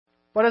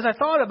But as I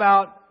thought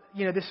about,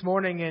 this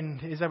morning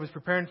and as I was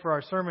preparing for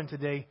our sermon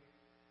today,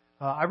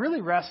 I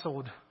really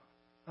wrestled,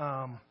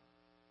 for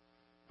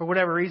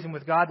whatever reason,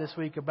 with God this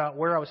week about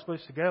where I was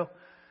supposed to go.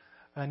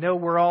 I know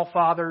we're all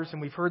fathers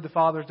and we've heard the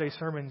Father's Day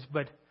sermons,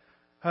 but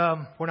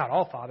we're not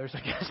all fathers,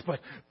 I guess, but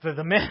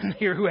the men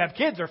here who have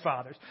kids are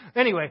fathers.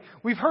 Anyway,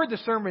 we've heard the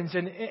sermons,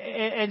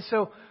 and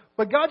so,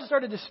 but God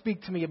started to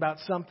speak to me about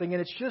something,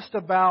 and it's just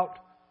about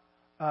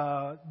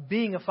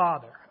being a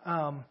father.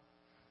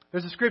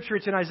 There's a scripture,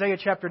 it's in Isaiah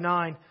chapter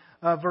 9,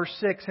 verse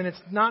 6, and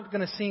it's not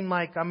going to seem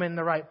like I'm in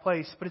the right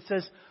place, but it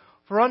says,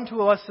 "For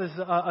unto us as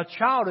a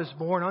child is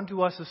born,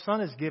 unto us a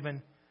son is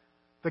given.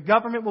 The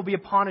government will be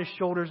upon his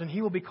shoulders, and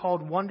he will be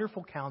called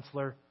Wonderful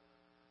Counselor,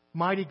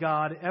 Mighty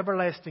God,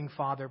 Everlasting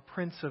Father,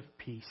 Prince of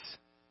Peace."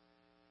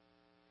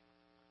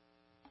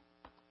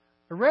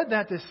 I read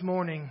that this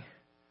morning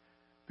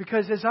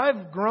because as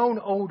I've grown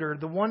older,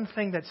 the one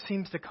thing that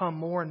seems to come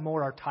more and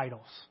more are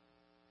titles.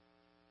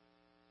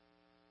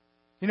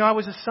 I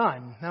was a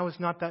son. That was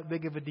not that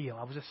big of a deal.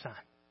 I was a son.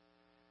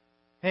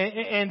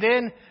 And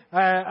then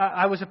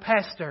I was a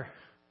pastor.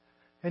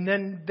 And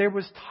then there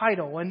was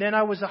title. And then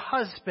I was a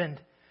husband.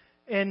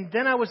 And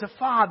then I was a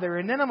father,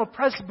 and then I'm a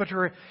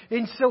presbyter.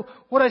 And so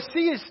what I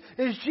see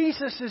is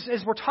Jesus,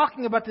 as we're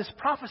talking about this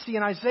prophecy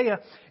in Isaiah,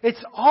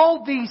 it's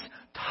all these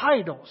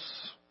titles.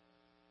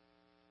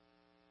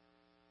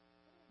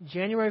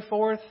 January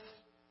 4th,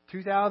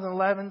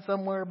 2011,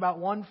 somewhere about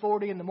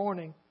 1:40 in the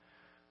morning,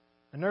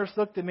 a nurse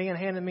looked at me and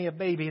handed me a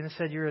baby and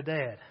said, "You're a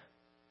dad."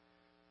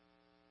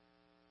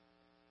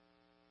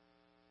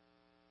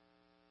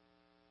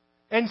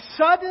 And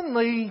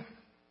suddenly,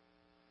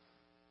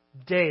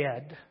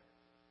 dad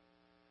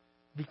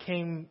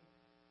became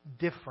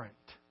different.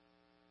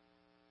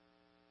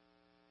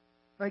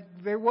 Like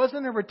there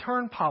wasn't a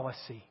return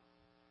policy.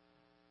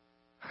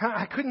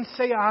 I couldn't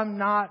say I'm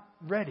not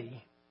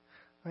ready.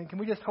 Can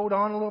we just hold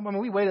on a little?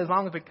 We waited as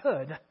long as we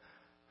could.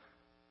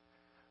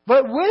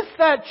 But with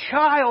that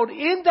child,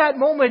 in that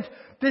moment,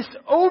 this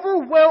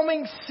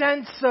overwhelming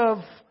sense of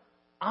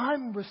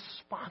I'm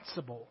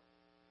responsible.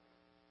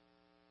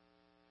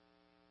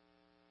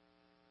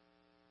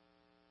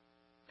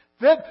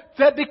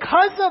 That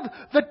because of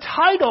the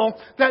title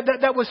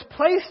that was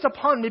placed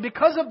upon me,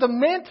 because of the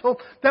mantle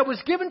that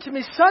was given to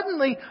me,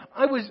 suddenly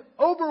I was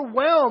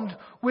overwhelmed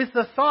with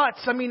the thoughts.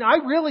 I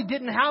really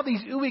didn't have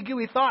these ooey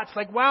gooey thoughts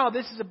like, wow,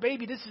 this is a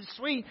baby, this is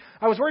sweet.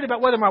 I was worried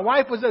about whether my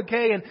wife was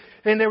okay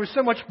and there was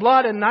so much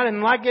blood and I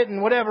didn't like it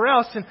and whatever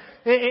else.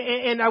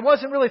 And I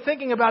wasn't really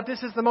thinking about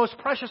this is the most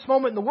precious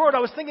moment in the world.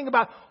 I was thinking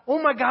about,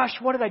 oh my gosh,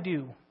 what did I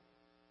do?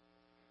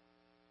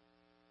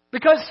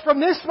 Because from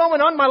this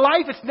moment on, my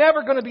life, it's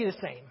never going to be the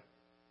same.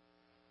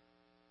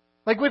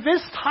 Like with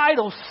this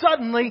title,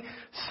 suddenly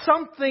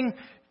something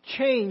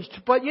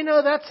changed. But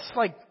that's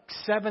like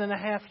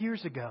 7.5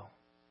 years ago.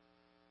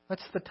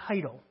 That's the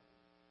title.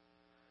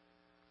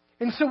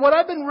 And so what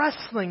I've been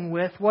wrestling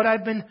with, what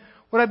I've been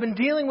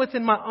dealing with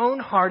in my own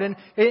heart,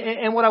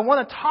 and what I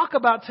want to talk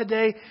about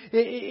today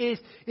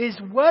is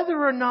whether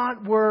or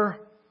not we're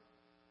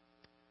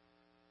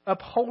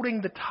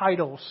upholding the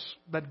titles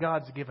that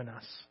God's given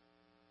us.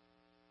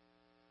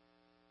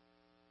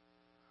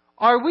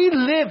 Are we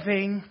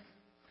living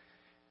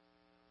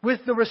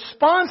with the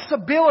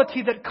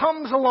responsibility that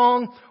comes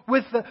along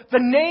with the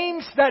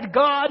names that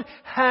God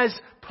has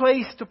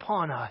placed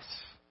upon us?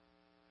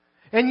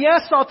 And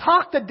yes, I'll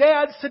talk to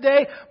dads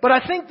today, but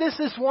I think this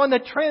is one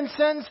that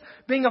transcends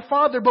being a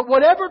father. But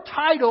whatever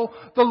title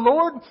the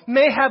Lord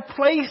may have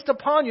placed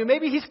upon you,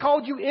 maybe He's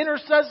called you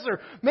intercessor,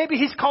 maybe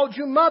He's called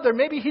you mother,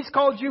 maybe He's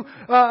called you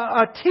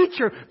a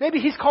teacher, maybe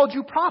He's called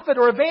you prophet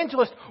or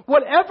evangelist,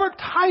 whatever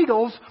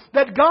titles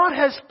that God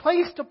has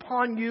placed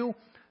upon you,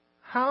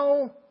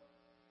 how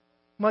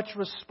much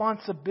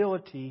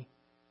responsibility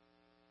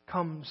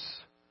comes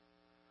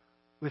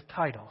with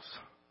titles?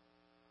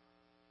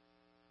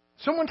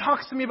 Someone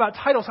talks to me about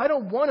titles. I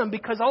don't want them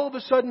because all of a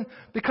sudden,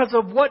 because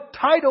of what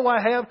title I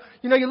have,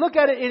 you look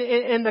at it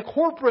in the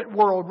corporate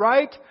world,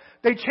 right?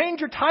 They change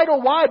your title.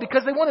 Why?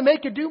 Because they want to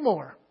make you do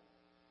more.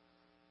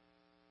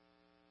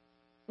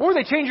 Or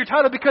they change your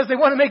title because they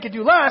want to make you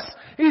do less.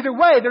 Either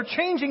way, they're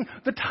changing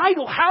the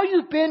title, how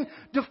you've been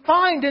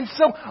defined. And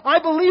so I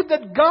believe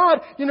that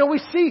God, we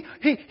see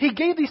He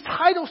gave these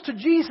titles to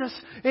Jesus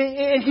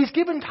and He's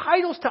given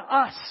titles to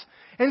us.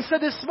 And so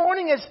this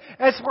morning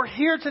as we're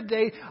here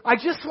today, I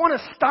just want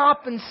to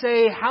stop and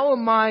say, how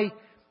am I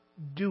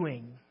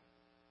doing?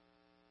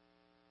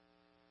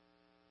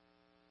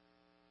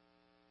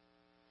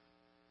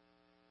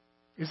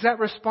 Is that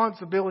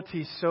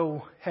responsibility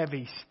so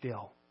heavy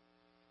still?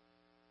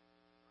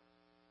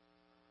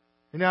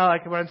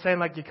 Like what I'm saying,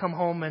 like you come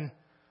home and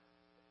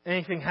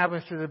anything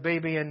happens to the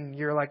baby and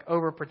you're like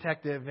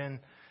overprotective and,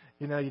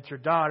 it's your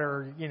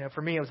daughter.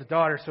 For me it was a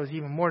daughter, so it's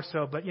even more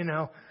so. But,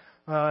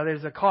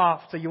 there's a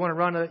cough, so you want to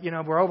run,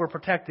 we're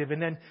overprotective.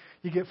 And then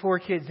you get 4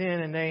 kids in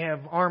and they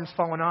have arms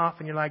falling off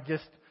and you're like,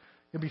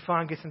 you'll be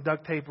fine, get some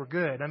duct tape, we're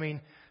good.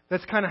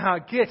 That's kind of how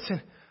it gets.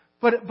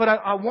 But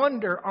I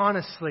wonder,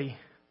 honestly,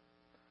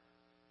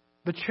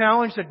 The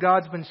challenge that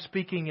God's been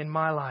speaking in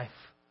my life,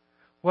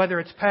 whether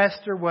it's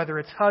pastor, whether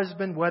it's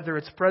husband, whether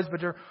it's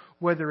presbyter,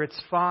 whether it's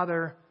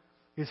father,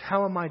 is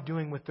how am I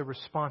doing with the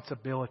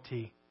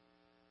responsibility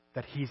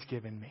that He's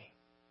given me?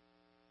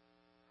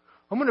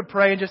 I'm going to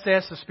pray and just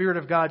ask the Spirit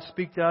of God to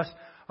speak to us.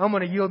 I'm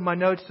going to yield my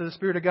notes to the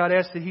Spirit of God,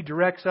 ask that He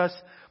directs us,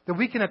 that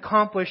we can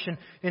accomplish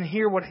and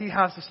hear what He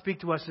has to speak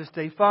to us this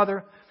day.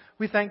 Father,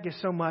 we thank You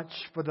so much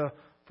for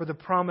the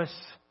promise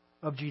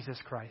of Jesus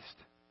Christ.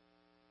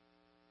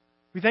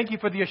 We thank You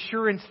for the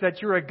assurance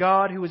that You're a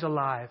God who is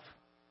alive.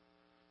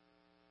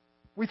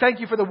 We thank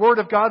You for the Word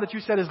of God that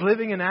You said is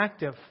living and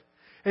active.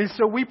 And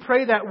so we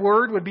pray that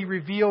Word would be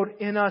revealed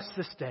in us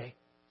this day.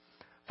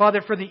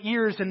 Father, for the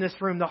ears in this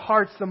room, the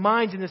hearts, the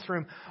minds in this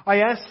room, I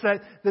ask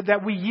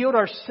that we yield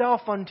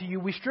ourselves unto You.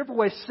 We strip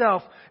away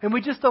self and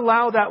we just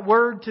allow that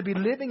Word to be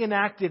living and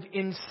active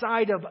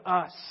inside of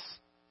us.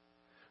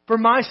 For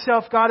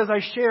myself, God, as I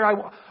share,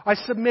 I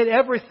submit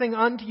everything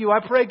unto You. I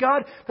pray,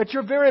 God, that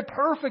Your very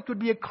perfect would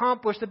be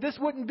accomplished. That this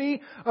wouldn't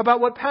be about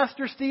what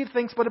Pastor Steve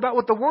thinks, but about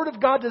what the Word of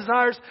God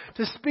desires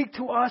to speak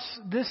to us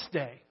this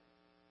day.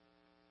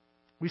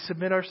 We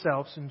submit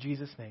ourselves in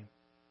Jesus' name.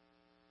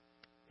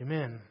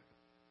 Amen.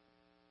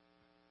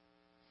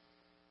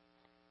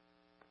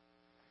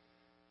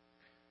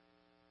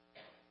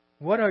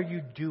 What are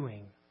you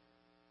doing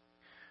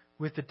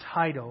with the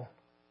title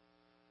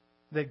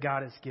that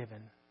God has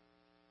given?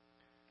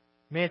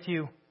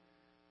 Matthew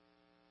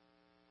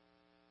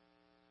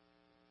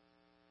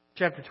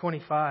chapter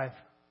 25.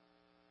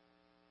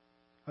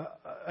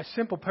 A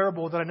simple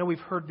parable that I know we've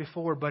heard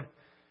before, but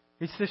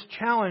it's this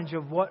challenge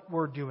of what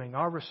we're doing,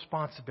 our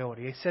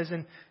responsibility. It says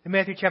in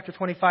Matthew chapter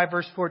 25,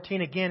 verse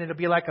 14, again, it'll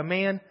be like a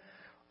man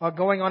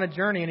going on a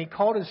journey, and he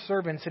called his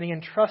servants, and he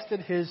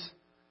entrusted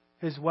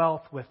his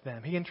wealth with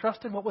them. He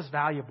entrusted what was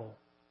valuable.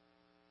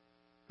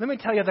 Let me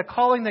tell you, the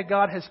calling that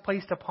God has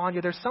placed upon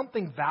you, there's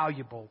something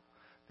valuable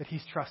that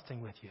He's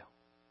trusting with you.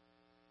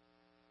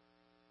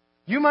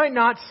 You might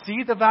not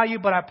see the value,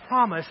 but I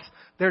promise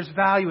there's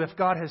value if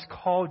God has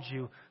called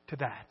you to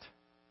that.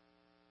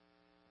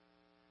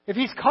 If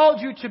He's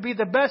called you to be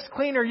the best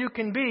cleaner you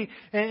can be,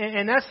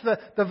 and that's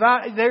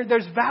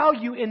there's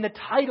value in the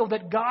title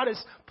that God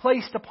has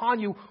placed upon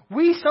you.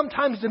 We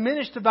sometimes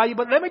diminish the value,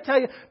 but let me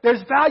tell you,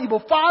 there's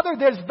valuable. Father,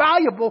 there's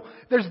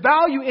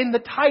value in the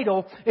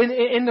title,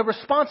 in the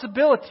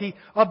responsibility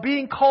of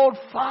being called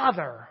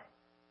Father.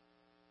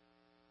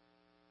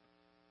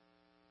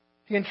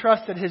 He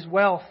entrusted His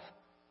wealth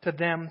to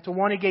them. To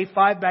one He gave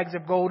 5 bags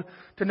of gold,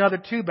 to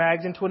another 2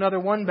 bags, and to another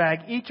 1 bag,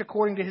 each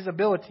according to his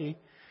ability.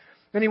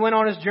 Then he went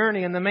on his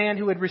journey, and the man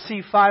who had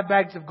received 5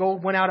 bags of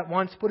gold went out at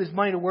once, put his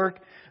money to work,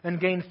 and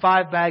gained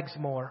 5 bags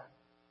more.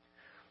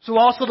 So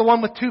also the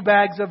one with 2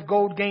 bags of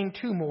gold gained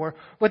 2 more.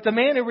 But the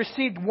man who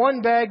received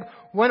 1 bag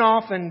went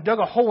off and dug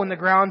a hole in the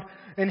ground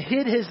and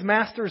hid his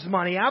master's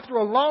money. After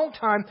a long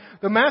time,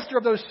 the master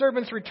of those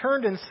servants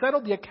returned and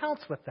settled the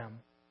accounts with them.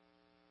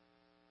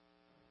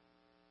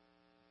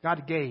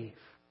 God gave.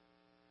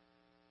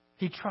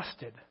 He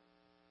trusted.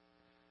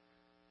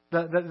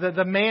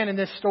 The man in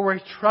this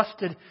story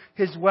trusted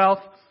his wealth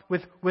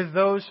with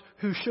those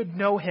who should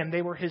know him.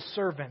 They were his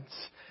servants.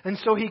 And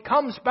so he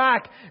comes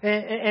back,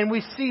 and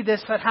we see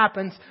this that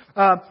happens,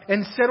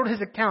 and settled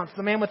his accounts.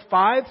 The man with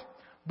 5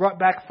 brought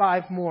back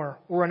 5 more,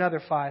 or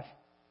another 5.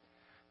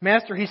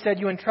 Master, he said,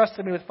 you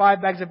entrusted me with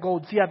 5 bags of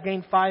gold. See, I've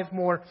gained 5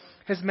 more.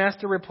 His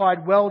master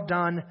replied, well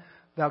done,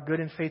 thou good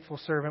and faithful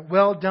servant.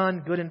 Well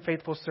done, good and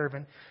faithful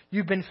servant.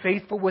 You've been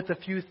faithful with a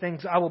few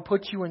things. I will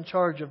put you in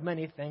charge of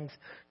many things.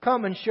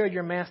 Come and share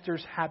your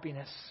master's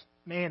happiness.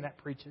 Man, that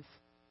preaches.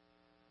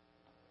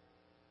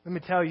 Let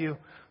me tell you,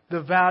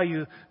 the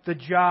value, the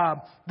job,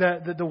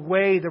 the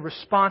way, the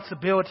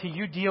responsibility.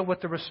 You deal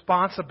with the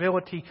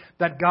responsibility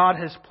that God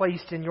has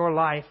placed in your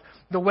life.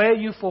 The way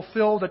you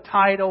fulfill the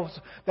titles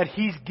that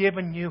He's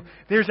given you.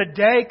 There's a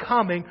day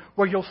coming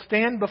where you'll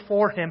stand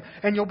before Him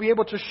and you'll be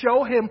able to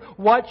show Him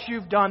what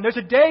you've done. There's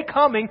a day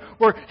coming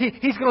where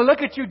He's going to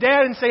look at you,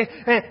 Dad, and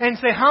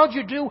say, how'd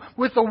you do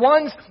with the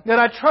ones that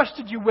I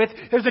trusted you with?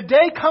 There's a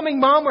day coming,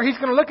 Mom, where He's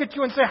going to look at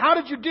you and say, how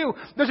did you do?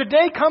 There's a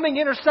day coming,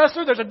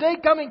 intercessor. There's a day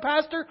coming,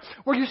 pastor,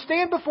 where you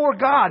stand before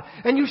God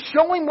and you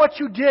show Him what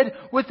you did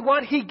with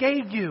what He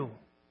gave you.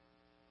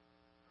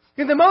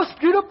 In the most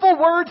beautiful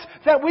words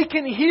that we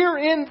can hear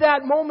in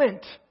that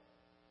moment.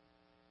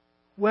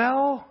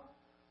 Well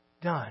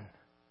done.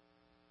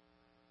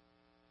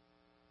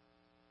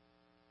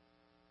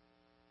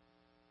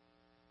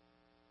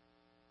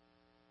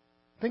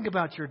 Think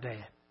about your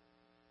dad.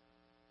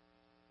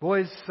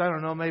 Boys, I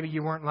don't know, maybe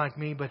you weren't like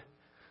me, but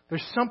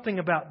there's something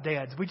about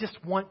dads. We just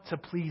want to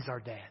please our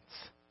dads.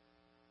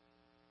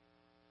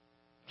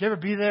 Did you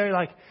ever be there,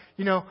 like,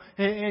 you know,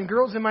 and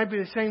girls, it might be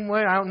the same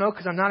way. I don't know,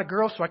 because I'm not a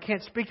girl, so I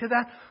can't speak to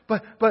that.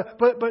 But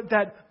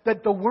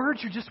that the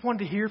words you just wanted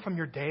to hear from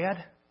your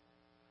dad.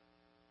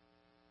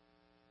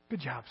 Good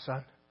job,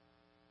 son.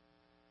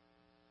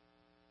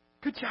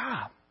 Good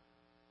job.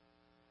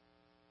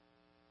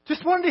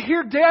 Just wanted to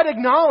hear Dad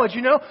acknowledge,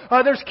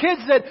 there's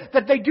kids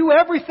that they do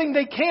everything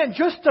they can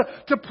just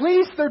to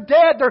please their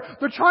dad.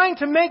 They're trying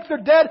to make their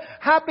dad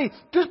happy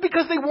just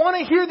because they want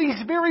to hear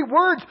these very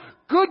words.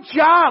 Good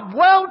job.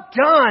 Well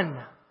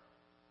done.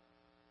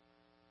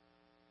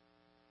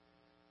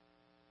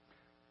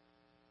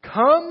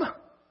 Come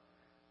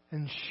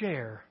and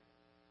share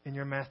in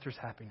your master's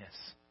happiness.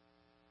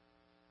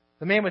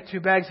 The man with 2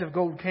 bags of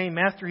gold came.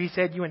 Master, he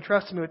said, you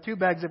entrusted me with 2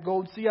 bags of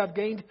gold. See, I've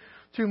gained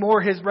 2 more.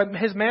 His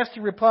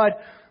master replied,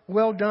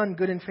 well done,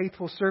 good and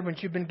faithful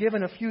servant. You've been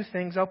given a few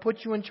things. I'll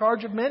put you in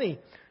charge of many.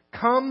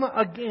 Come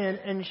again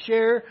and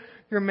share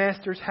your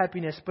master's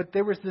happiness. But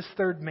there was this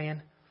third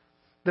man.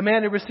 The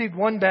man who received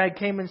 1 bag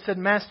came and said,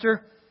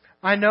 Master,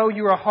 I knew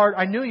you were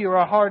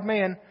a hard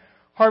man,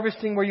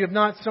 harvesting where you have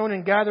not sown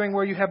and gathering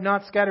where you have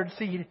not scattered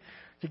seed.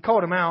 He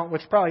called him out,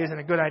 which probably isn't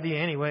a good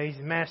idea anyway. He's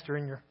a master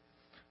in your...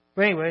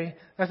 But anyway,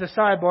 that's a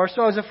sidebar.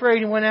 So I was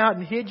afraid and went out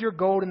and hid your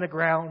gold in the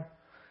ground.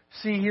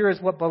 See, here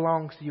is what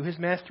belongs to you. His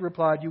master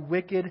replied, you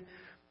wicked,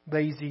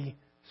 lazy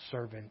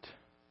servant.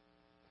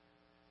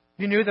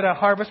 You knew that I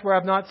harvest where I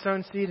have not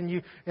sown seed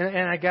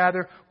and I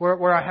gather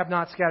where I have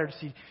not scattered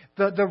seed.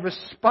 The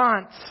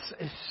response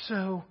is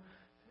so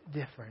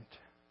different.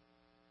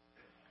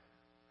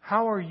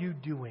 How are you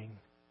doing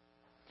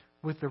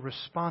with the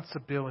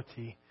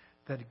responsibility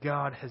that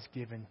God has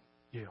given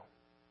you?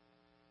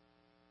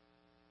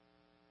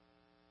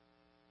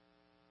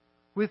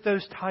 With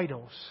those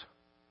titles,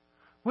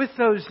 with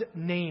those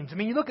names. I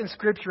mean, you look in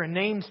Scripture and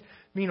names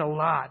mean a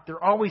lot.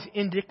 They're always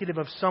indicative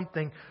of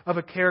something, of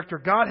a character.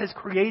 God has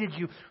created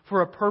you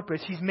for a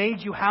purpose. He's made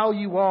you how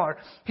you are.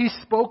 He's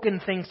spoken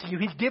things to you.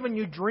 He's given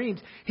you dreams.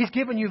 He's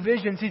given you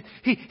visions.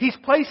 He's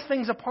placed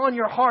things upon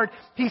your heart.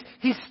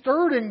 He's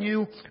stirred in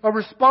you a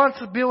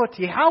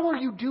responsibility. How are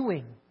you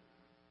doing?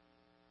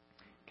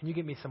 Can you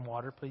get me some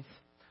water, please?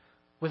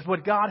 With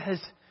what God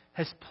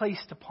has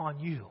placed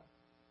upon you.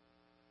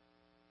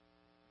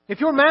 If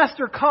your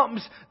master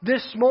comes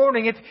this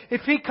morning,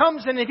 if he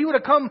comes and if he would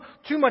have come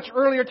too much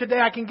earlier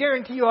today, I can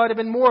guarantee you I would have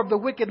been more of the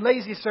wicked,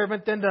 lazy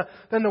servant than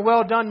the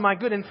well done, my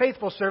good and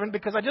faithful servant,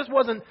 because I just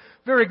wasn't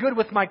very good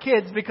with my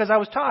kids because I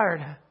was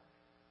tired.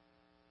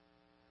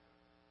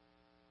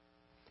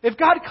 If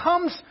God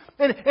comes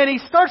and He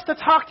starts to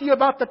talk to you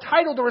about the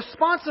title, the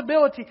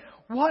responsibility,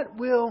 what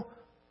will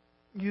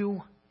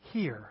you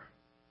hear?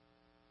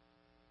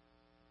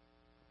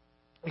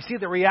 You see,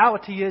 the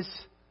reality is,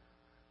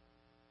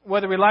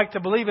 whether we like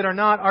to believe it or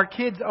not, our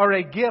kids are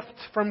a gift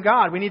from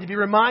God. We need to be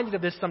reminded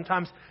of this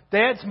sometimes.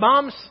 Dads,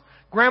 moms,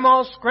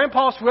 grandmas,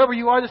 grandpas, whoever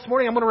you are this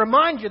morning, I'm going to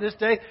remind you this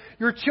day,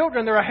 your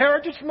children, they're a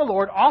heritage from the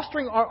Lord.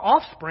 Offspring are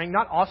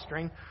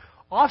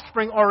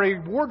a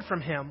reward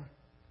from Him.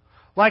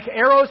 Like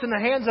arrows in the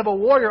hands of a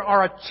warrior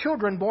are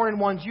children born in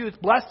one's youth.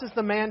 Blessed is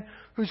the man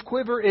whose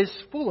quiver is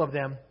full of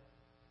them.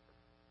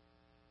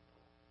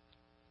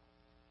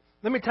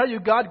 Let me tell you,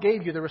 God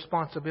gave you the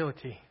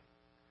responsibility.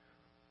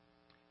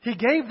 He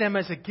gave them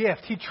as a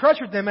gift. He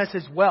treasured them as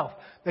His wealth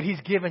that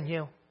He's given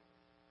you.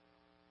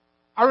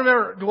 I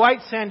remember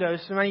Dwight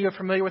Sandos, many of you are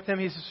familiar with him.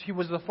 He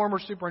was the former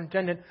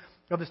superintendent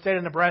of the state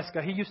of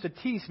Nebraska. He used to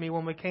tease me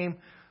when we came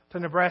to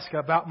Nebraska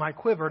about my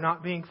quiver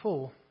not being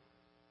full.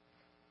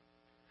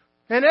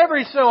 And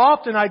every so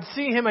often I'd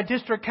see him at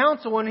district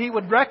council and he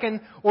would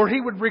reckon, or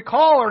he would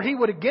recall, or he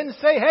would again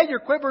say, hey, your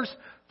quiver's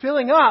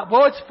filling up.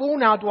 Well, it's full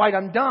now, Dwight,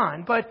 I'm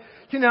done. But,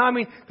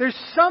 there's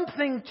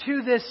something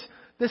to this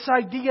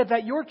idea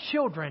that your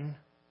children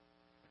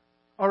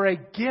are a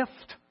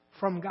gift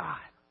from God.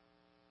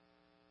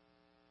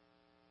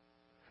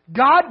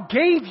 God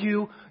gave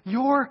you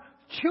your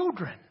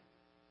children.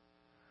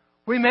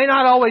 We may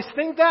not always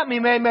think that. We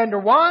may wonder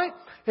why.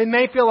 It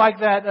may feel like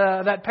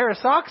that pair of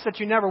socks that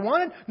you never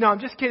wanted. No, I'm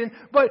just kidding.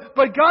 But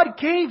God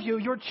gave you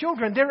your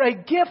children. They're a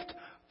gift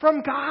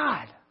from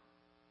God.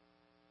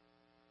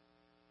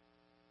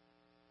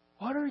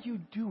 What are you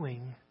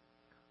doing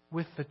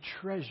with the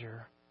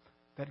treasure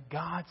that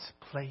God's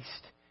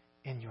placed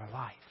in your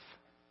life?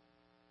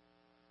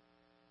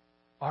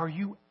 Are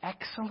you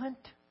excellent?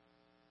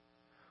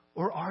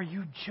 Or are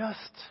you just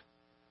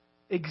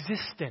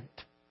existent?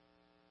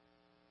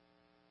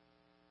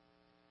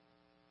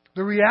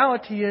 The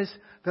reality is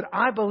that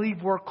I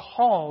believe we're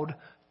called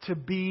to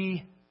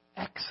be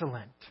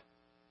excellent.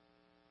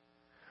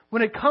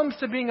 When it comes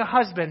to being a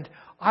husband,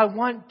 I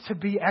want to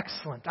be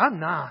excellent. I'm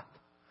not.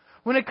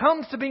 When it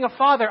comes to being a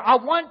father, I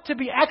want to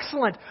be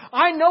excellent.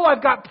 I know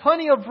I've got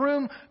plenty of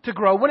room to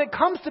grow. When it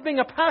comes to being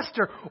a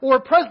pastor or a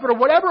presbyter or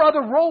whatever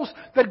other roles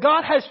that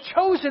God has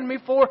chosen me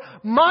for,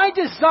 my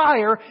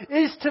desire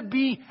is to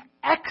be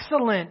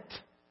excellent.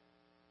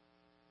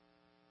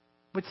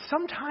 But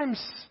sometimes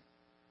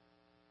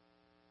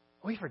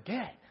we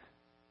forget.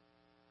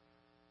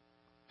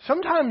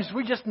 Sometimes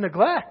we just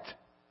neglect.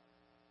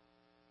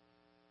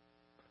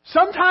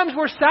 Sometimes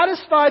we're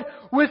satisfied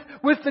with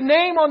the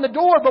name on the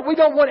door, but we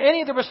don't want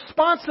any of the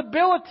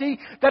responsibility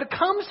that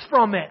comes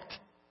from it.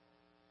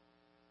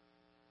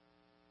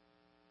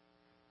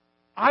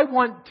 I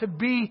want to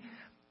be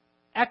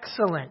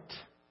excellent.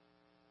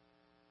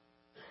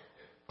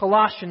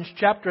 Colossians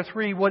chapter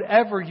 3,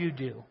 whatever you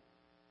do,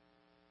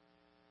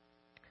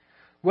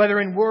 whether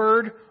in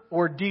word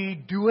or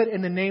deed, do it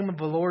in the name of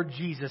the Lord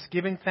Jesus,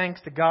 giving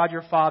thanks to God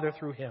your Father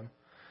through Him.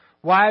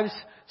 Wives,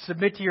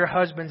 submit to your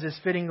husbands as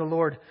fitting the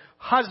Lord.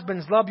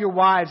 Husbands, love your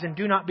wives and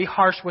do not be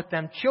harsh with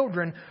them.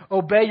 Children,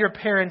 obey your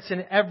parents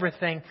in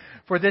everything,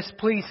 for this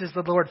pleases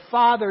the Lord.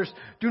 Fathers,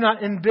 do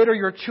not embitter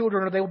your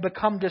children or they will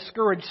become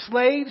discouraged.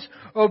 Slaves,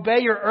 obey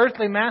your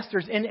earthly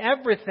masters in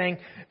everything,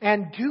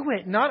 and do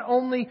it not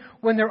only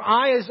when their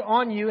eye is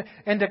on you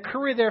and to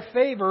curry their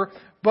favor,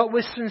 but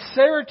with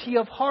sincerity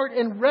of heart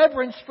and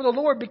reverence for the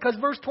Lord. Because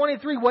verse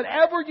 23,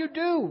 whatever you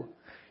do,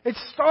 it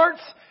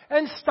starts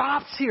and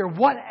stops here.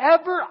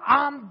 Whatever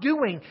I'm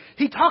doing.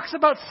 He talks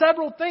about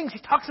several things. He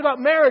talks about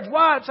marriage,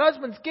 wives,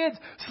 husbands, kids,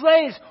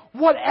 slaves.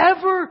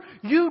 Whatever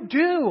you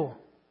do,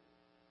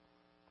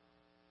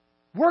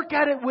 work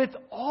at it with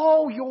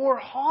all your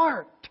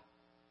heart.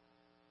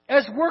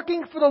 As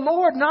working for the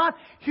Lord, not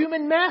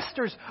human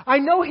masters. I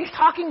know he's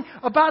talking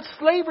about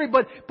slavery,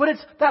 but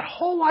it's that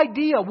whole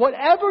idea.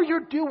 Whatever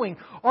you're doing,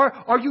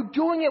 are you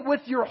doing it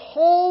with your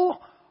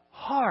whole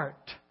heart?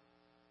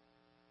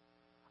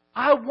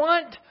 I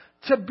want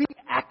to be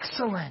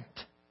excellent.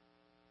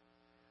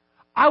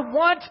 I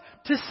want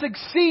to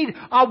succeed.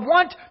 I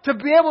want to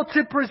be able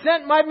to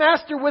present my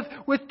master with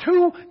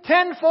 2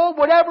 tenfold,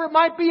 whatever it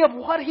might be, of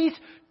what he's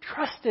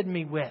trusted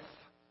me with.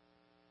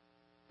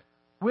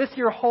 With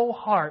your whole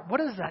heart. What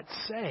does that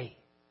say?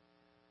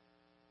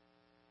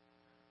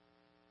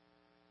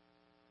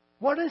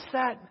 What does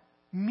that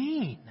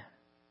mean?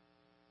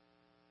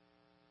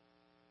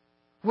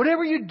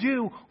 Whatever you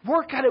do,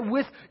 work at it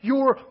with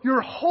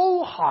your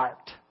whole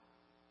heart.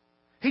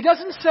 He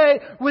doesn't say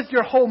with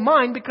your whole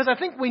mind, because I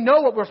think we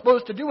know what we're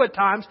supposed to do at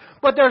times,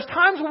 but there's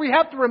times where we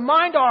have to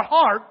remind our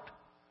heart,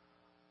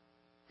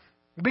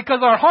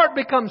 because our heart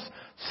becomes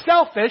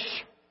selfish.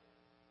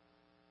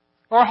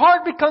 Our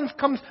heart becomes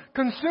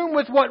consumed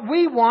with what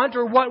we want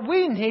or what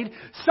we need.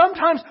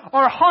 Sometimes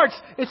our hearts,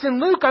 it's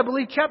in Luke, I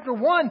believe, chapter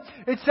 1,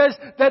 it says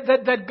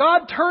that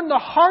God turned the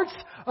hearts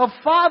of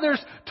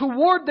fathers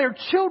toward their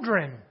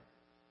children.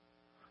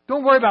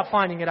 Don't worry about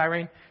finding it,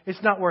 Irene.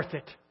 It's not worth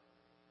it.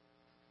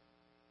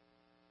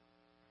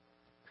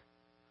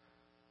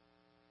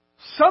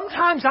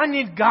 Sometimes I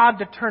need God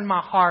to turn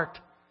my heart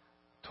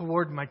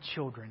toward my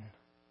children.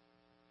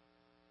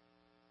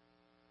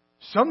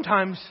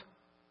 Sometimes,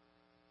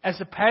 as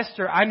a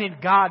pastor, I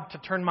need God to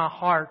turn my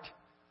heart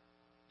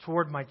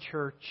toward my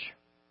church.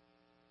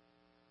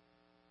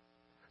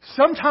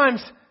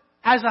 Sometimes,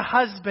 as a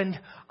husband,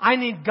 I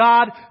need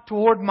God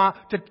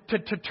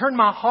to turn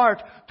my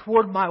heart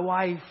toward my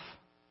wife.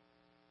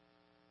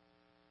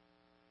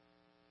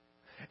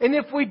 And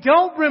if we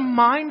don't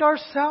remind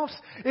ourselves,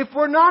 if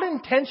we're not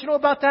intentional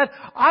about that,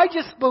 I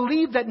just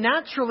believe that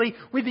naturally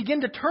we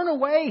begin to turn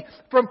away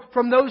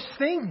from those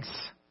things.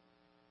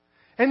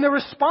 And the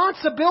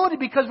responsibility,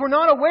 because we're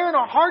not aware and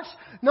our heart's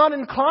not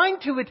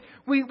inclined to it,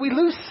 we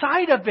lose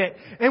sight of it.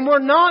 And we're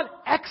not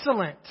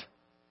excellent.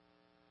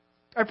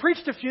 I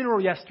preached a funeral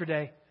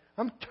yesterday.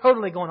 I'm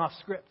totally going off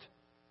script.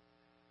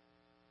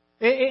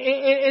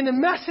 And the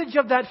message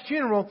of that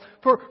funeral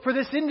for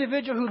this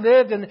individual who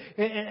lived,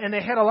 and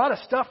they had a lot of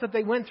stuff that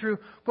they went through,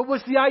 but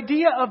was the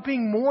idea of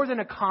being more than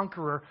a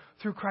conqueror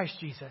through Christ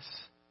Jesus.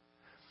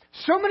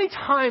 So many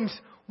times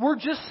we're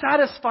just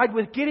satisfied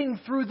with getting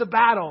through the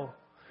battle.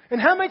 And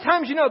how many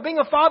times, being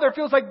a father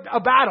feels like a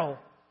battle.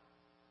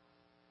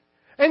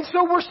 And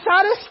so we're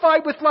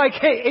satisfied with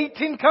hey,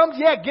 18 comes,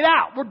 yeah, get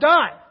out, we're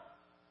done.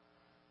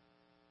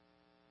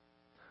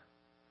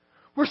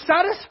 We're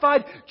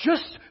satisfied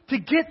just to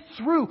get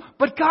through.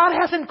 But God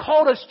hasn't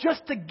called us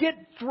just to get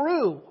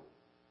through.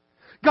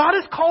 God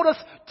has called us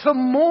to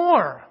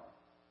more.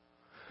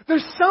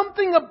 There's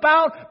something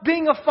about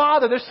being a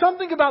father. There's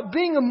something about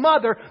being a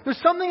mother. There's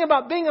something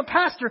about being a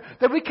pastor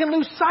that we can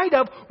lose sight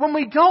of when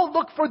we don't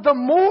look for the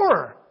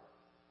more.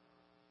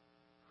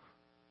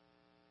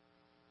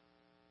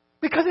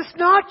 Because it's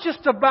not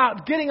just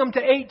about getting them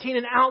to 18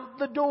 and out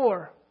the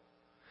door.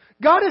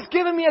 God has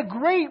given me a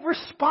great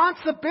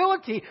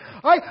responsibility.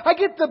 I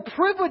get the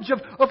privilege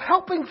of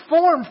helping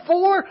form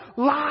 4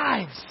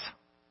 lives.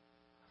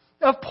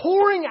 Of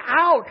pouring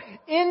out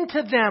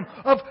into them.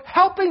 Of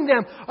helping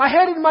them. I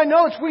had in my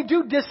notes, we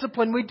do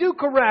discipline. We do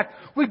correct.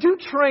 We do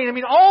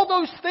train. All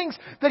those things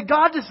that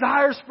God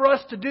desires for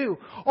us to do.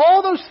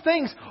 All those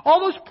things. All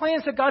those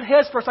plans that God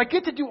has for us. I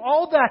get to do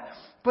all that.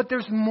 But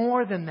there's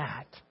more than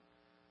that.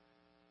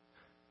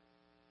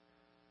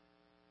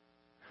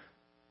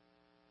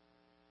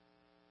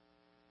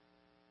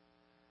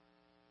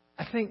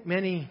 I think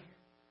many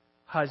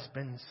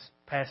husbands,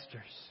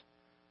 pastors,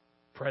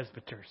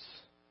 presbyters,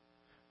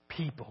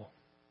 people,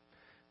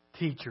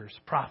 teachers,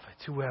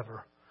 prophets,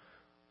 whoever,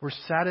 were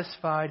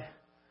satisfied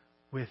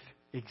with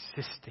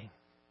existing,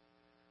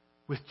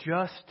 with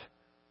just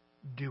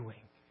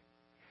doing.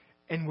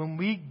 And when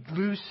we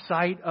lose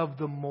sight of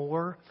the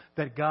more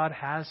that God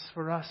has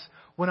for us,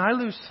 when I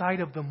lose sight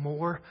of the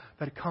more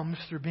that comes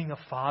through being a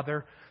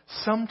father,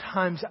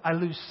 sometimes I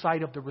lose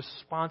sight of the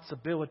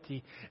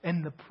responsibility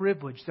and the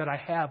privilege that I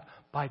have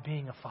by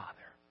being a father.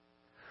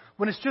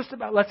 When it's just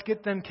about let's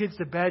get them kids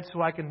to bed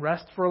so I can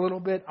rest for a little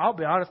bit, I'll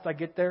be honest, I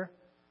get there.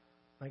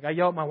 Like I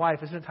yell at my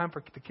wife, isn't it time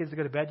for the kids to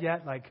go to bed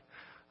yet? Like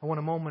I want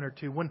a moment or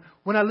two.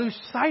 When I lose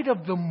sight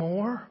of the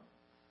more,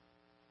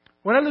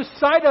 when I lose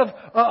sight of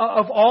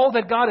all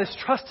that God has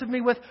trusted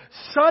me with,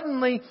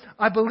 suddenly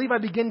I believe I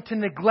begin to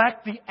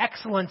neglect the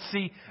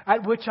excellency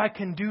at which I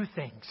can do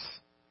things.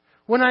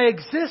 When I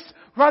exist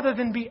rather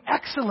than be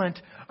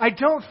excellent, I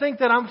don't think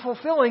that I'm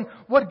fulfilling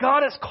what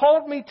God has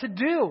called me to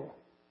do.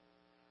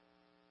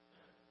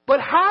 But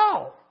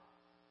how?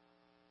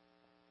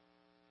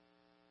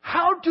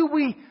 How do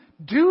we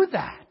do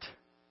that?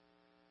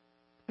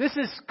 This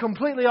is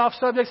completely off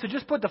subject, so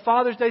just put the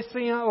Father's Day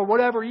scene or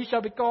whatever ye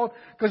shall be called,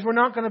 because we're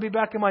not going to be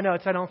back in my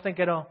notes, I don't think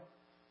at all.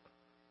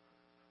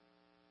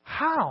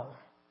 How?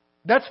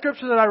 That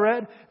scripture that I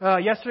read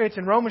yesterday, it's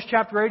in Romans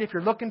chapter 8, if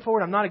you're looking for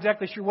it. I'm not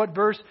exactly sure what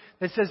verse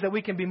that says that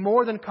we can be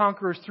more than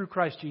conquerors through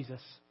Christ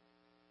Jesus.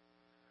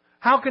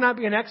 How can I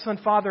be an excellent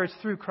father? It's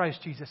through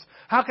Christ Jesus.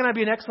 How can I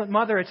be an excellent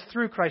mother? It's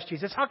through Christ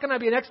Jesus. How can I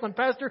be an excellent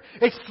pastor?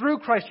 It's through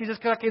Christ Jesus.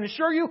 Because I can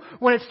assure you,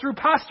 when it's through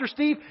Pastor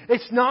Steve,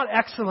 it's not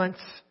excellence.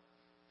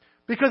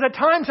 Because at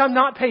times I'm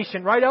not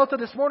patient. Right, Elta,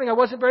 this morning I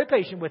wasn't very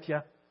patient with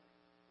you.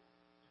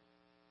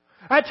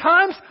 At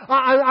times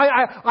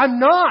I'm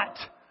not.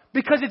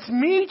 Because it's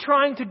me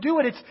trying to do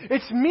it.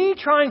 It's me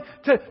trying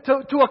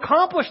to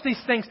accomplish these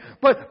things.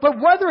 But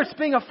whether it's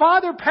being a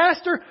father,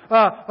 pastor,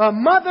 a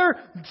mother,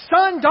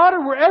 son,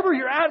 daughter, wherever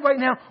you're at right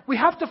now, we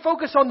have to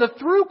focus on the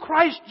through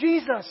Christ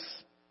Jesus.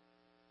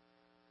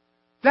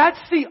 That's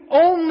the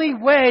only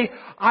way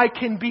I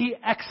can be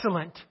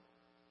excellent.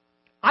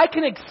 I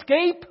can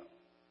escape.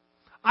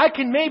 I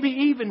can maybe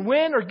even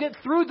win or get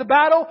through the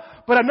battle,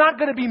 but I'm not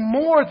going to be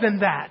more than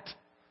that.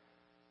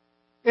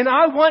 And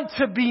I want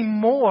to be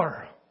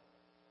more.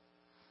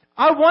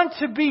 I want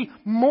to be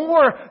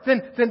more than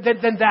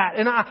that.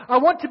 And I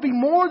want to be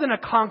more than a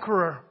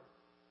conqueror.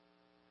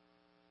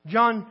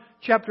 John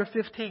chapter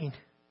 15.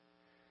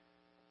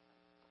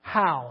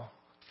 How?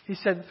 He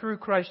said, through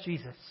Christ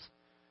Jesus.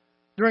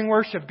 During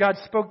worship, God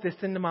spoke this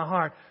into my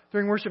heart.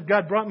 During worship,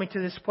 God brought me to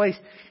this place.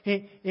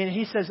 And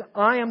He says,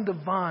 I am the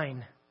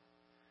vine.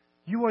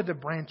 You are the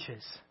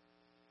branches.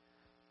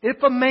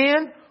 If a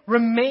man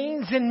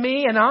remains in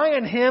me and I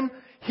in him,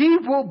 he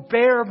will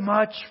bear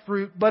much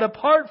fruit. But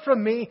apart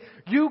from me,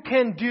 you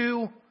can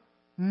do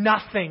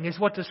nothing, is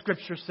what the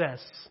Scripture says.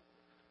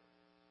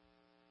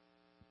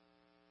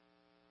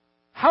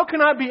 How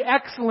can I be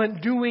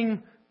excellent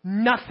doing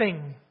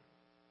nothing?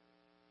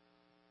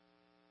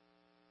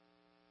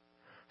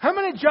 How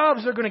many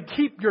jobs are going to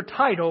keep your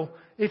title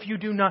if you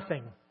do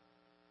nothing?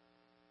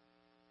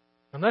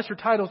 Unless your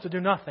title is to do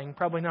nothing,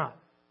 probably not.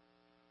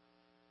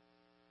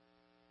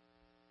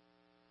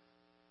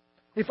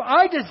 If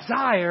I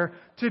desire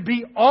to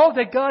be all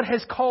that God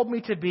has called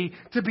me to be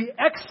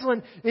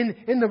excellent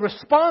in the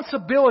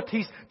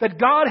responsibilities that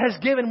God has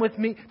given with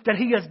me, that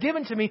He has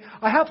given to me,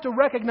 I have to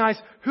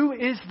recognize who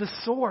is the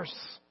source.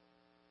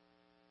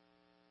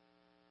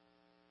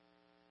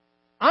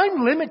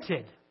 I'm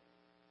limited.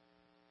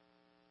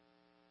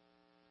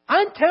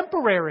 I'm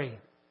temporary.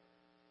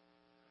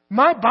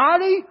 My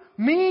body,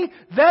 me,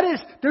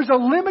 there's a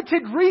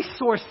limited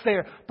resource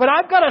there. But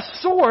I've got a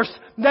source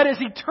that is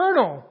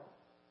eternal.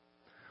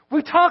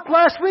 We talked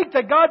last week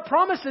that God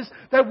promises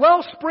that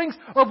well springs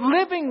of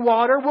living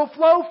water will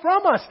flow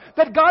from us.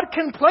 That God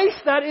can place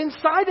that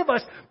inside of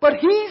us. But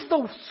He's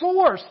the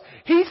source.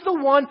 He's the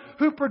one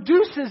who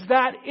produces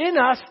that in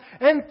us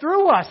and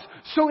through us.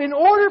 So in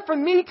order for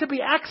me to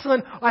be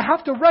excellent, I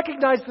have to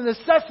recognize the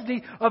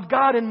necessity of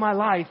God in my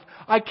life.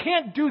 I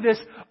can't do this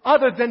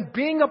other than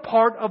being a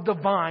part of the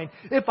vine.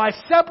 If I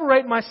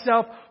separate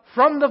myself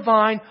from the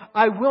vine,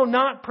 I will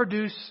not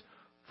produce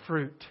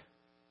fruit.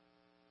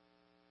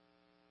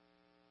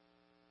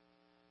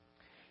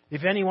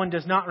 If anyone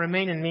does not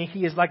remain in me,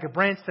 he is like a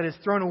branch that is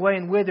thrown away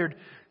and withered.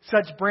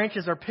 Such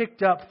branches are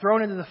picked up,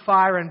 thrown into the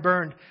fire, and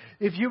burned.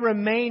 If you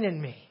remain in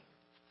me,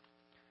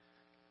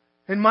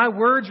 and my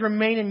words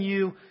remain in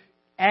you,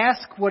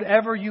 ask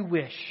whatever you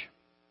wish,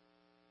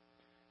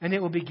 and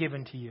it will be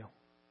given to you.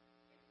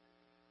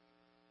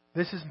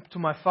 This is to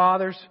my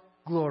Father's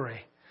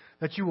glory,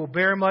 that you will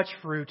bear much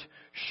fruit,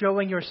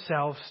 showing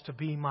yourselves to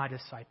be my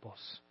disciples.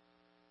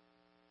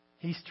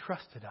 He's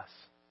trusted us.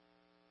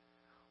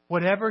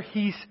 Whatever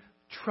He's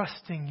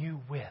trusting you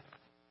with,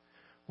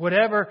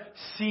 whatever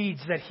seeds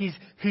that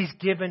He's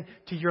given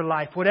to your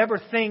life, whatever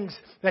things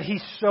that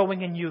He's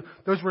sowing in you,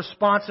 those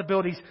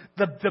responsibilities,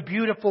 the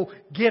beautiful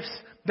gifts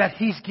that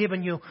He's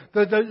given you,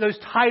 those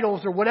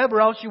titles or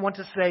whatever else you want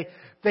to say,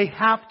 they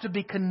have to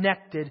be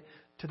connected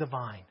to the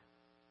vine.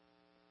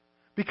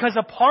 Because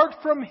apart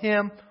from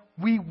Him,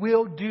 we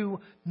will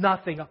do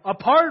nothing.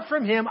 Apart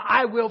from Him,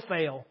 I will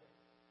fail.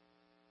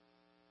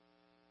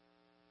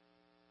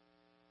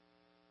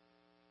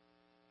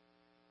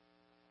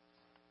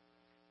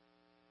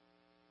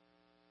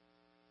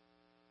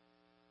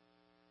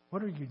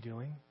 What are you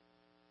doing?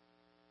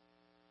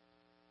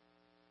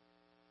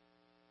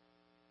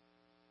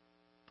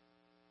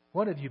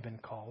 What have you been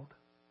called?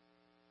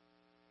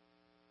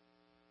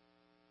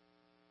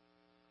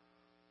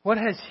 What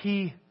has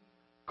He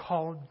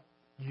called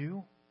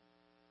you?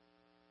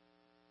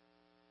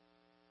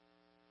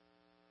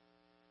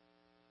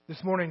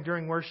 This morning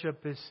during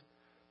worship, as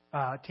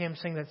Tam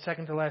sang that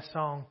second to last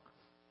song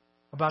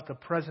about the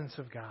presence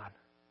of God.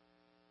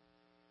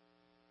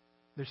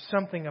 There's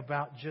something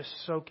about just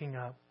soaking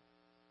up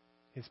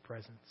His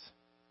presence.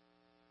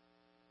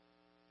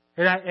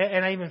 And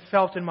I even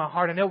felt in my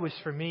heart, I know it was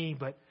for me,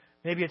 but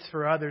maybe it's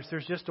for others,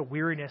 there's just a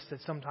weariness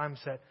that sometimes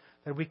that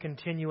we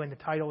continue in the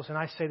titles. And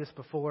I say this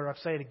before, I'll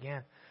say it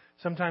again.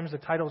 Sometimes the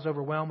titles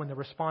overwhelm and the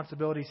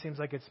responsibility seems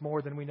like it's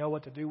more than we know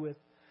what to do with.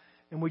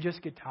 And we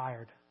just get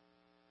tired.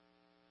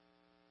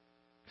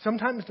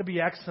 Sometimes to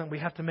be excellent, we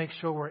have to make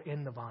sure we're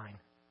in the vine.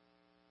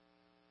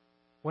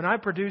 When I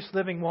produce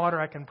living water,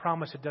 I can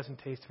promise it doesn't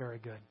taste very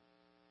good.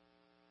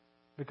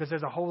 Because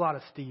there's a whole lot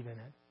of Steve in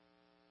it.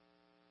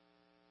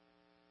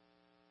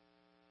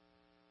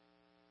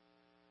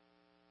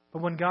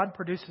 But when God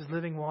produces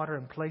living water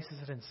and places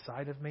it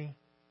inside of me,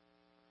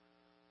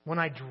 when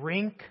I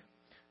drink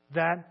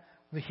that,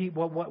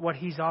 what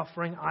He's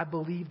offering, I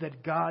believe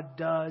that God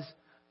does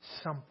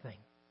something.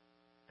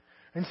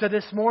 And so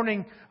this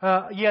morning,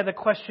 the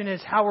question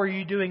is, how are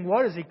you doing?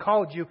 What has He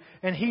called you?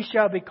 And you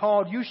shall be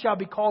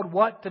called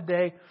what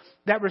today?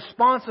 That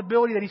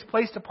responsibility that He's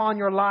placed upon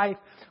your life,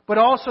 but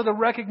also the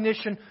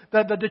recognition,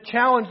 the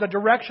challenge, the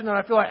direction that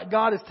I feel like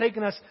God has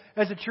taken us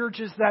as a church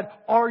is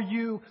that, are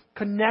you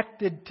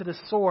connected to the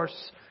source?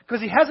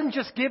 Because He hasn't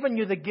just given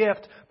you the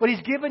gift, but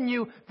He's given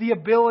you the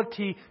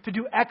ability to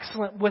do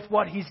excellent with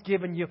what He's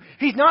given you.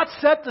 He's not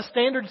set the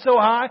standard so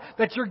high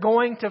that you're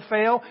going to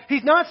fail.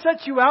 He's not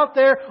set you out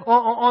there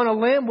on a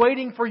limb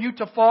waiting for you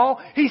to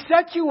fall. He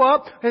set you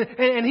up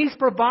and He's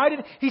provided.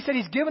 He said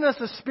He's given us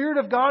the Spirit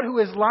of God who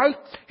is life.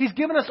 He's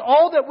given us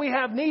all that we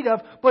have need of,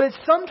 but it's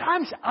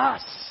sometimes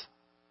us.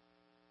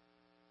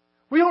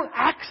 We don't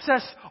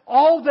access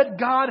all that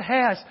God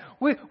has.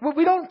 We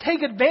don't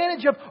take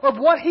advantage of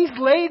what He's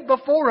laid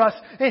before us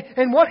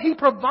and what He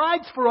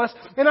provides for us.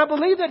 And I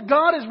believe that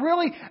God is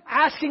really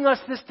asking us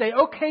this day,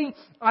 okay,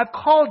 I've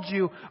called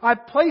you.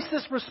 I've placed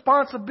this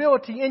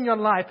responsibility in your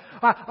life.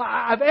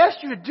 I've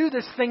asked you to do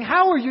this thing.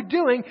 How are you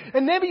doing?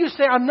 And maybe you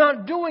say, I'm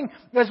not doing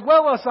as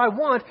well as I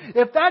want.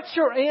 If that's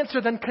your answer,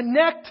 then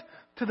connect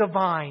to the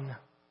vine.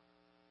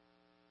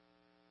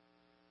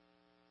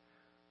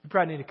 You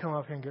probably need to come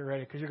up here and get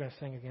ready because you're going to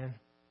sing again.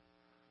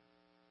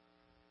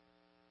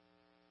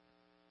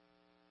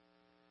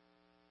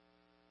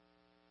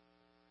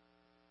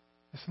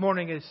 This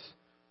morning as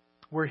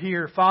we're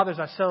here, fathers,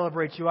 I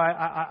celebrate you.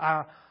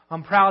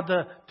 I'm proud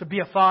to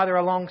be a father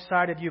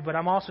alongside of you, but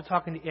I'm also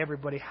talking to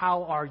everybody.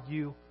 How are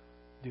you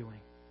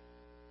doing?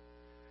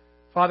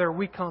 Father,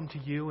 we come to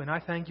you, and I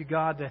thank you,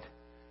 God, that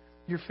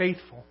you're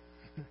faithful.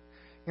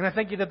 And I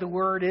thank you that the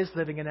Word is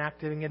living and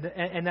active,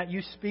 and that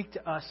you speak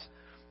to us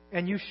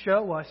and you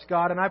show us,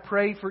 God. And I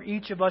pray for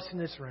each of us in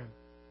this room.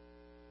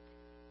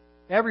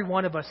 Every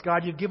one of us,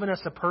 God, you've given us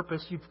a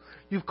purpose.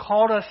 You've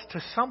called us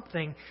to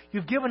something.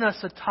 You've given us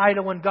a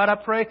title. And God, I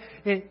pray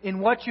in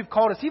what you've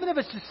called us, even if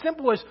it's as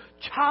simple as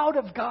child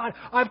of God,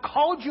 I've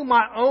called you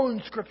my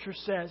own, Scripture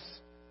says.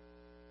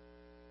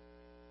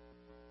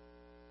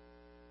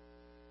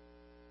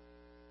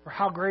 For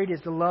how great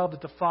is the love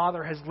that the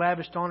Father has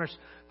lavished on us,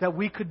 that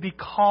we could be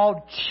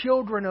called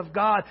children of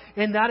God.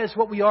 And that is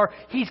what we are.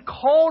 He's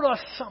called us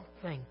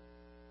something.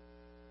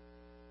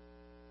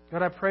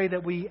 God, I pray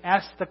that we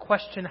ask the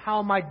question, how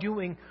am I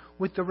doing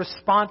with the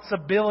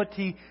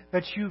responsibility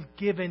that you've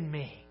given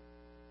me?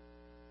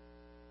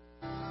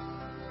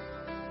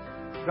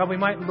 God, we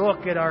might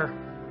look at our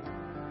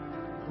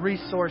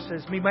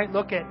resources. We might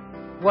look at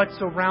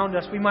what's around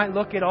us. We might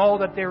look at all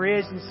that there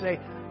is and say,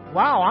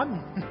 wow,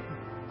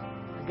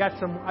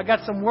 I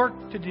got some work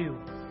to do.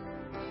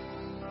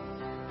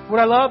 What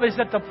I love is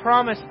that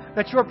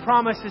that your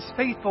promise is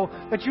faithful,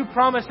 that you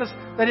promised us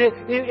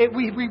that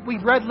we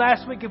read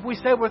last week, if we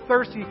say we're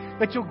thirsty,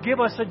 that you'll give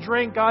us a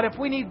drink, God. If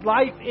we need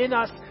life in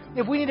us,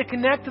 if we need to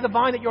connect to the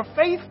vine, that you're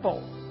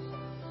faithful.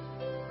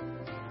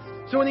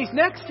 So in these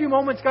next few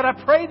moments, God, I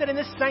pray that in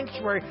this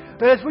sanctuary,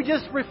 that as we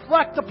just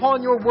reflect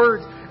upon your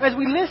words, as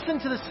we listen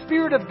to the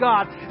Spirit of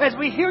God, as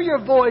we hear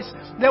your voice,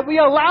 that we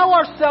allow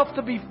ourselves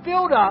to be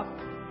filled up,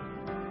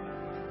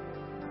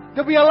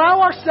 that we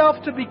allow ourselves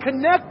to be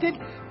connected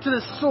to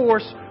the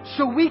source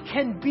so we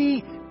can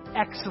be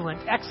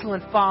excellent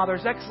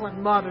fathers, excellent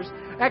mothers,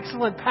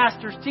 excellent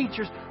pastors,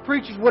 teachers,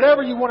 preachers,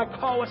 whatever you want to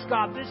call us,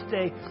 God, this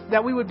day,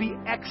 that we would be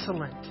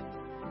excellent.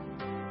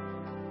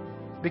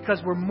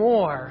 Because we're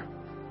more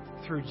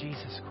through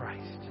Jesus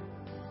Christ.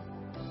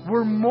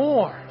 We're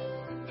more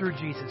through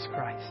Jesus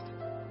Christ.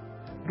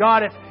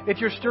 God, if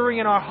you're stirring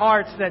in our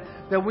hearts that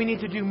we need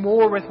to do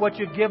more with what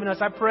you've given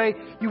us, I pray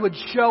you would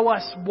show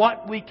us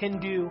what we can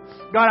do.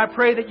 God, I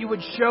pray that you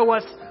would show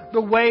us the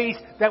ways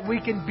that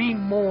we can be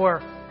more.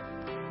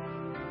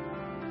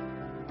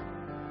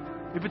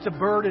 If it's a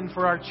burden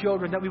for our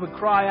children, that we would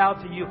cry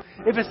out to You.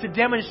 If it's to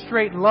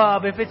demonstrate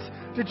love, if it's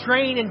to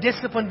train and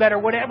discipline better,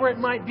 whatever it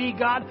might be,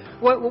 God,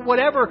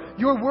 whatever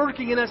You're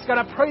working in us, God,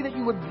 I pray that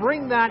You would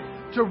bring that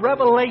to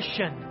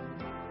revelation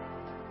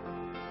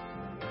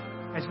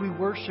as we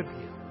worship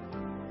You.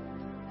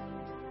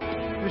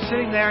 You're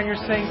sitting there and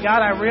you're saying,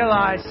 God, I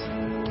realize,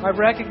 I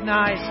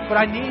recognize, but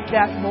I need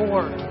that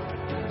more.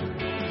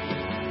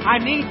 I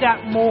need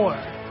that more.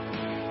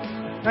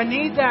 I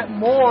need that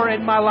more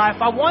in my life.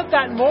 I want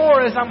that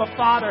more as I'm a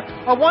father.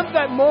 I want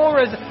that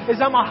more as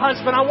I'm a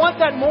husband. I want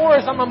that more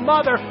as I'm a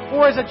mother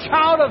or as a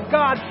child of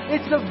God.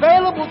 It's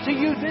available to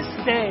You this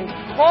day.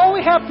 All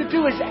we have to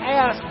do is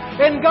ask.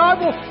 And God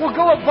will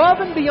go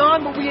above and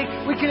beyond what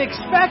we can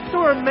expect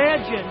or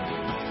imagine.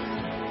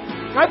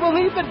 I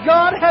believe that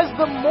God has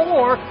the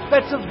more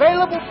that's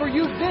available for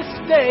you this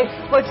day,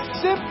 but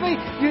simply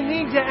you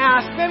need to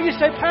ask. Maybe you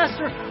say,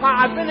 Pastor,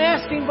 I've been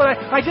asking, but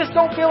I just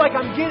don't feel like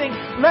I'm getting.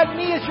 Let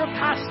me as your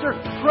pastor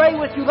pray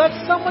with you. Let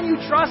someone you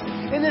trust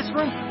in this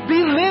room be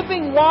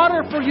living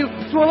water for you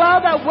to allow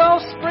that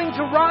wellspring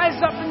to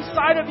rise up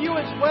inside of you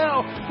as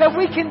well, that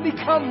we can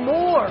become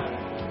more.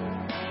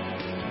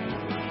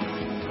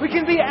 We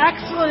can be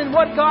excellent in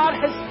what God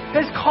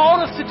has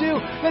called us to do.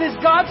 That as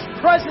God's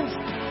presence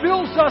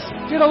fills us,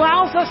 it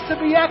allows us to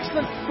be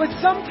excellent. But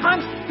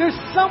sometimes there's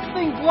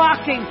something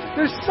blocking.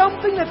 There's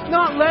something that's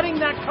not letting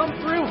that come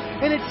through.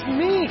 And it's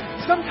me.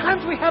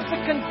 Sometimes we have to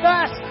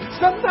confess.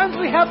 Sometimes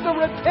we have to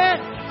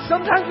repent.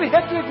 Sometimes we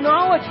have to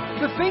acknowledge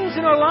the things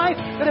in our life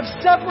that have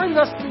separated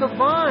us from the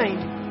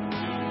vine.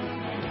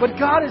 But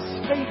God is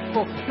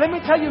faithful. Let me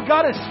tell you,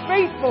 God is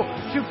faithful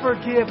to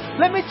forgive.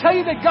 Let me tell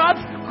you that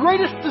God's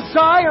greatest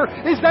desire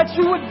is that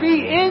you would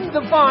be in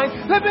the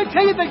vine. Let me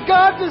tell you that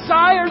God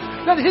desires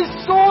that His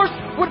source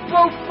would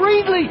flow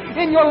freely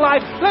in your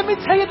life. Let me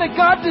tell you that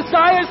God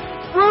desires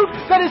fruit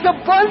that is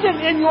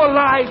abundant in your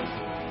life.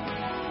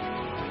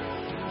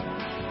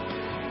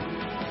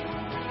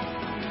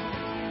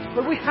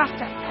 But we have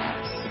to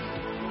ask.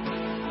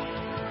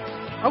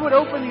 I would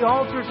open the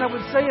altars. I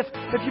would say,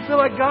 if you feel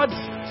like God's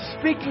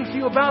speaking to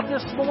you about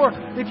this more,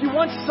 if you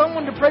want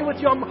someone to pray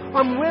with you,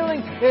 I'm willing.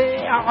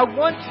 I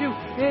want to.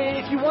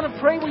 If you want to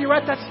pray where you're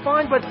at, that's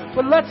fine. But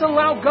let's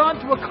allow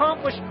God to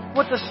accomplish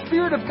what the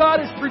Spirit of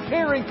God is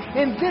preparing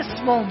in this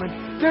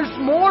moment. There's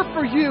more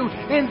for you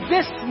in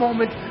this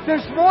moment.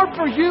 There's more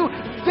for you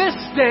this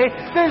day.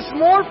 There's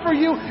more for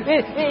you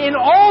in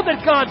all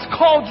that God's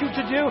called you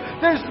to do.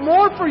 There's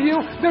more for you.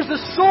 There's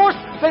a source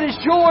that is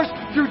yours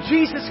through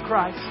Jesus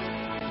Christ.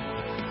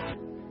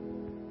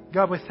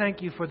 God, we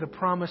thank You for the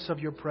promise of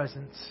Your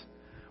presence.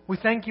 We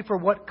thank You for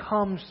what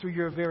comes through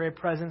Your very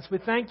presence. We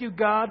thank You,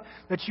 God,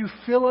 that You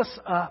fill us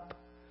up.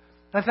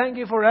 I thank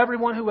You for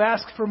everyone who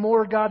asks for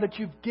more, God, that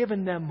You've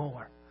given them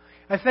more.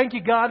 I thank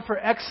You, God, for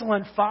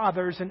excellent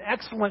fathers and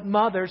excellent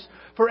mothers,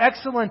 for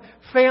excellent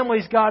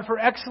families, God, for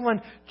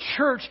excellent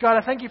church, God.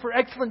 I thank You for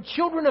excellent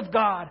children of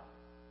God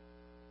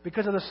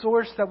because of the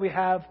source that we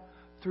have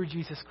through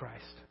Jesus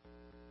Christ.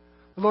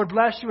 The Lord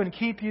bless you and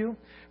keep you.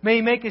 May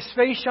He make His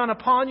face shine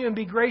upon you and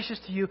be gracious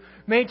to you.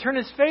 May He turn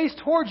His face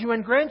towards you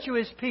and grant you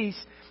His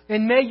peace.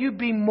 And may you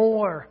be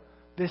more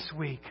this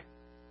week.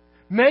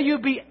 May you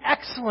be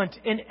excellent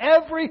in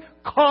every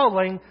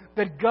calling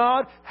that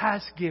God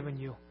has given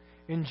you.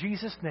 In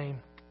Jesus' name,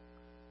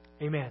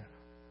 amen.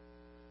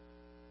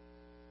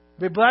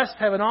 Be blessed.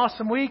 Have an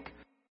awesome week.